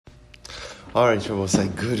All right, Shabbos, say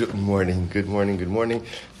good morning.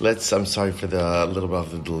 I'm sorry for the little bit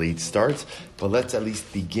of the delayed start, but let's at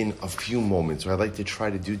least begin a few moments. What I'd like to try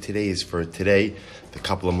to do today is for today, the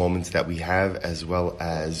couple of moments that we have, as well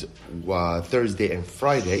as Thursday and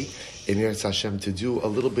Friday, in Eretz Hashem, to do a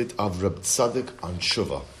little bit of Reb Tzadok on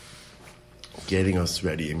Shuvah, getting us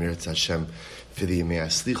ready in Eretz Hashem for the Yemei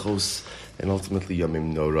Slichos, and ultimately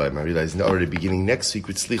Yomim Noraim. I realize now already beginning next week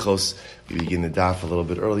with Slichos, we begin the daf a little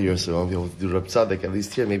bit earlier, so I won't be able to do Reb Tzadok, at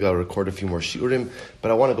least here. Maybe I'll record a few more shiurim, but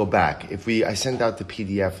I want to go back. I sent out the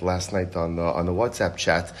PDF last night on the WhatsApp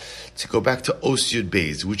chat to go back to Os Yud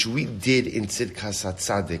Beis, which we did in Tzidkas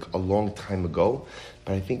HaTzadik a long time ago,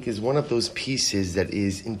 but I think is one of those pieces that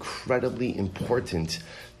is incredibly important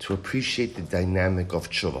to appreciate the dynamic of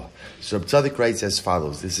tshuva. So Reb Tzadok writes as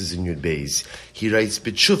follows. This is in Yud Beis. He writes,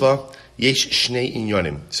 "B'tshuva yesh shnei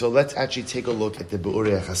inyonim." So let's actually take a look at the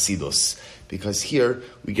Be'urei Chasidus, because here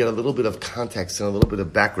we get a little bit of context and a little bit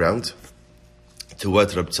of background to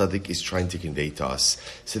what Reb Tzadok is trying to convey to us.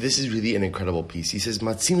 So this is really an incredible piece. He says,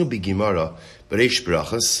 "Matzinu b'Gemara b'reish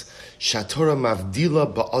brachas shatora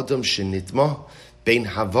mavdila ba'adam shenitma bein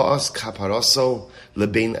hava'as kaparaso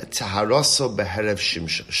lebein taharaso beherev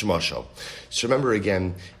shmasho." So remember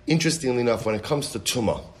again, interestingly enough, when it comes to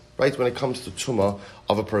tumah, right? When it comes to tumah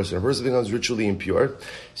of a person becomes ritually impure.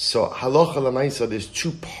 So halacha l'maisa, there's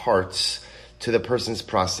two parts to the person's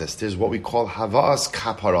process. There's what we call hava'as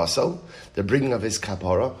kaparaso, the bringing of his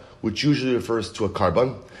kapara, which usually refers to a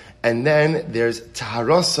karban, and then there's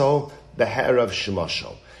taharaso beherev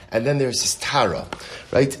shmasho. And then there's his tara,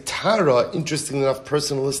 right? Tara, interestingly enough,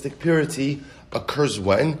 personalistic purity occurs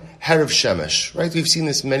when? Herav Shemesh, right? We've seen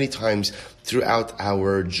this many times throughout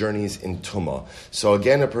our journeys in Tumah. So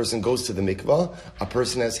again, a person goes to the mikvah, a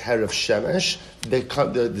person has Herav Shemesh,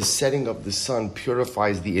 the setting of the sun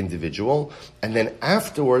purifies the individual, and then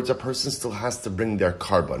afterwards, a person still has to bring their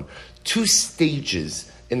karban. Two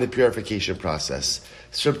stages in the purification process.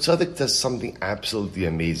 So Reb Tzadok does something absolutely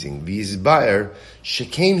amazing. V'yizbaer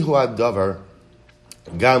shekein hu adavar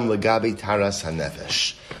gam legabe taras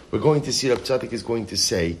hanefesh. We're going to see, Reb Tzadok is going to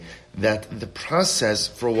say that the process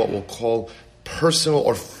for what we'll call personal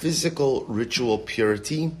or physical ritual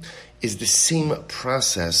purity is the same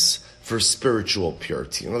process for spiritual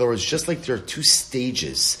purity. In other words, just like there are two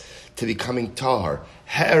stages to becoming tahar,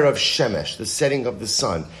 Herav Shemesh, the setting of the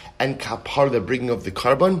sun, and kapar, the bringing of the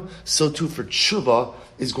karban, so too for tshuva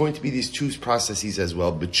is going to be these two processes as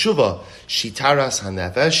well. But tshuva, shitaras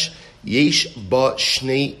hanefesh, yesh ba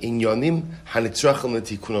shnei inyonim hanitzrachim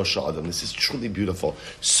letikuno sha'adam. This is truly beautiful.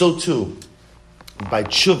 So too, by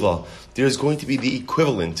tshuva, there is going to be the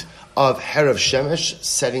equivalent of Herav Shemesh,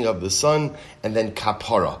 setting of the sun, and then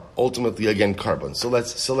kapara, ultimately again karban. So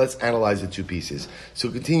let's analyze the two pieces. So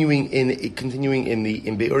continuing in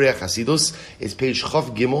Be'urei Chasidus is page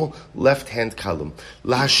Chav Gimel, left hand column.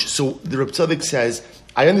 So the Reb Tzadok says,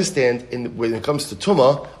 I understand when it comes to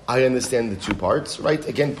Tumah, I understand the two parts, right?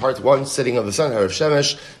 Again, part one, setting of the sun, Herav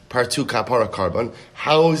Shemesh, part two, kapara karban.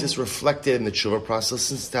 How is this reflected in the tshuva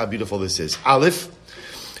process? Listen to how beautiful this is. Aleph,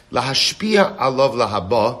 lahashpia alav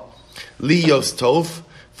lahaba, liyos tov,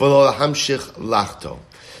 v'lo lahamshich lachto.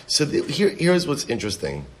 So here's what's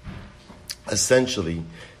interesting. Essentially,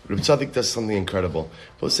 Reb Tzadok does something incredible.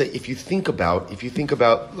 Let's say, if you think about,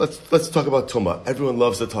 let's talk about Tumah. Everyone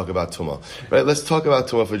loves to talk about Tumah, right? Let's talk about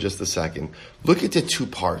Tumah for just a second. Look at the two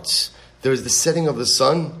parts. There's the setting of the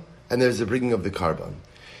sun, and there's the bringing of the karban.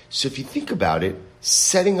 So if you think about it,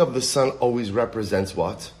 setting of the sun always represents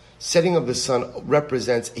what? Setting of the sun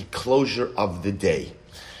represents a closure of the day,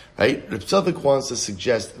 right? Reb Tzadok wants to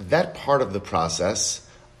suggest that part of the process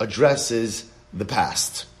addresses the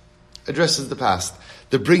past.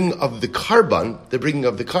 The bringing of the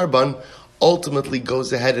karban ultimately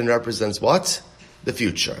goes ahead and represents what? The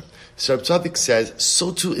future. So Reb Tzadok says,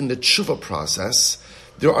 so too in the tshuva process,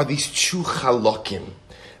 there are these two halakim.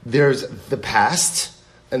 There's the past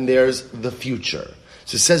and there's the future.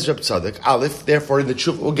 So says Reb Tzadok, Aleph, therefore in the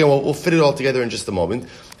tshuva, again, we'll fit it all together in just a moment.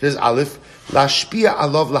 There's Aleph, lashpia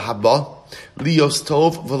alav lahaba, liyos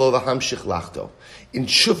tov v'lo lahamshich lachto. In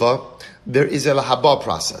tshuva, there is a lahaba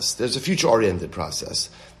process. There's a future-oriented process.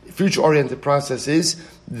 The future-oriented process is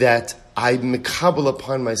that I mekabel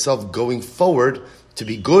upon myself going forward to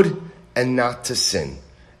be good and not to sin.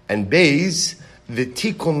 And Beis, the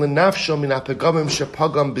tikun lenafsho min hapegamim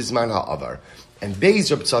shepagam bizman ha'avar. And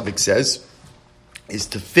Beis, Reb Tzadok says, is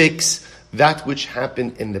to fix that which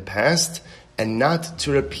happened in the past and not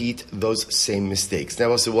to repeat those same mistakes. Now,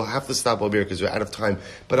 we'll have to stop over here because we're out of time,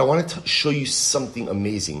 but I wanted to show you something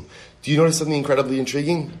amazing. Do you notice something incredibly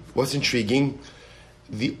intriguing? What's intriguing?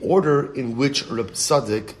 the order in which Reb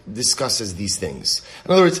Tzadok discusses these things.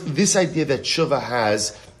 In other words, this idea that tshuva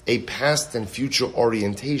has a past and future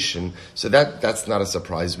orientation, so that's not a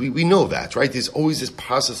surprise. We know that, right? There's always this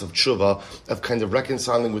process of tshuva, of kind of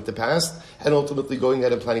reconciling with the past, and ultimately going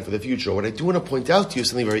ahead and planning for the future. What I do want to point out to you is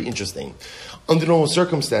something very interesting. Under normal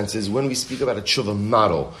circumstances, when we speak about a tshuva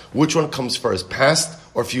model, which one comes first, past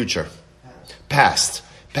or future? Past.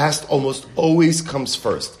 Past almost always comes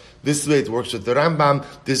first. This is the way it works with the Rambam.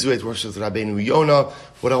 This is the way it works with Rabbeinu Yonah.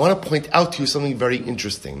 What I want to point out to you, something very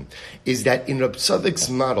interesting, is that in Reb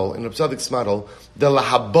Tzadok's model, the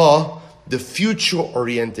lahaba, the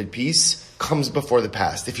future-oriented piece, comes before the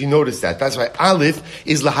past. If you notice that, that's why Aleph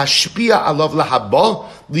is lahashpia alav lahaba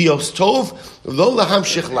lios tov lo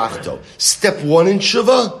lahamshich lachto. Step one in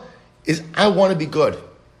tshuva is I want to be good.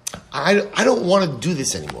 I don't want to do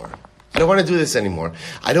this anymore. I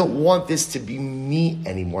don't want this to be me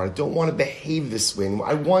anymore. I don't want to behave this way anymore.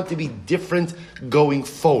 I want to be different going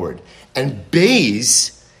forward. And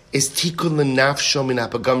Beis is tikkun l'nafsho min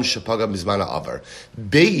hapagam shepagam bizman ha'avar.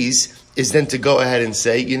 Beis is then to go ahead and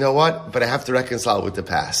say, you know what? But I have to reconcile with the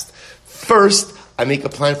past. First, I make a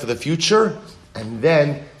plan for the future, and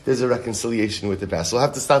then there's a reconciliation with the past. So we'll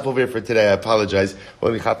have to stop over here for today. I apologize.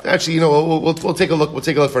 Actually, we'll take a look. We'll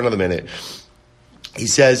take a look for another minute. He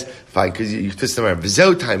says, fine, because you twist them around.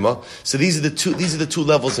 V'zeu taima. So these are the two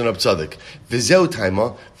levels in Reb Tzadok. V'zeu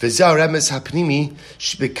taima. V'zeu remes hapnimi.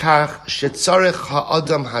 Shbekach shetzarech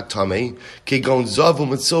ha'adam hatamei. Kegon zav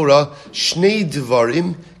u'metzora. Shnei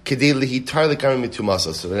dvarim. Kedei lehitar lekarim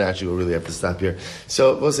mitumasa. So then actually we'll really have to stop here.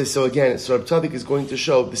 So we'll say, so Reb Tzadok is going to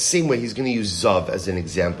show the same way he's going to use zav as an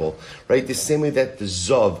example. Right? The same way that the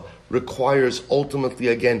zav requires ultimately,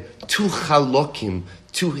 again, two chalokim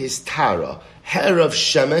to his tara. Herav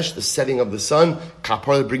Shemesh, the setting of the sun,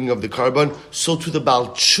 Kapar, the bringing of the carbon, so to the Baal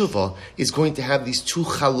Tshuva is going to have these two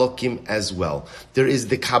chalokim as well. There is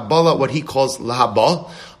the Kabbalah, what he calls Lahaba.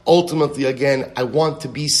 Ultimately, again, I want to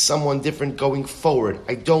be someone different going forward.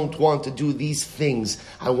 I don't want to do these things.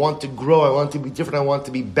 I want to grow. I want to be different. I want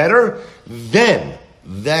to be better. Then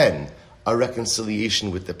a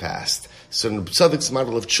reconciliation with the past. So in Tzadok's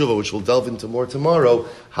model of tshuva, which we'll delve into more tomorrow,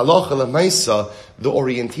 halacha lemaisa, the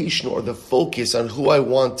orientation or the focus on who I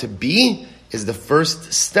want to be is the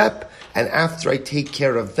first step. And after I take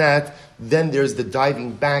care of that, then there's the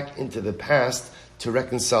diving back into the past to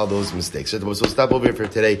reconcile those mistakes. So we'll stop over here for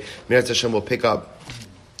today. Me'eretz Hashem will pick up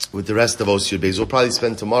with the rest of Osiyud Beis. We'll probably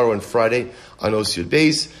spend tomorrow and Friday on Osiyud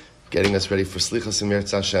Beis, getting us ready for Slichas and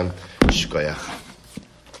Me'eretz Hashem. Shkoyach.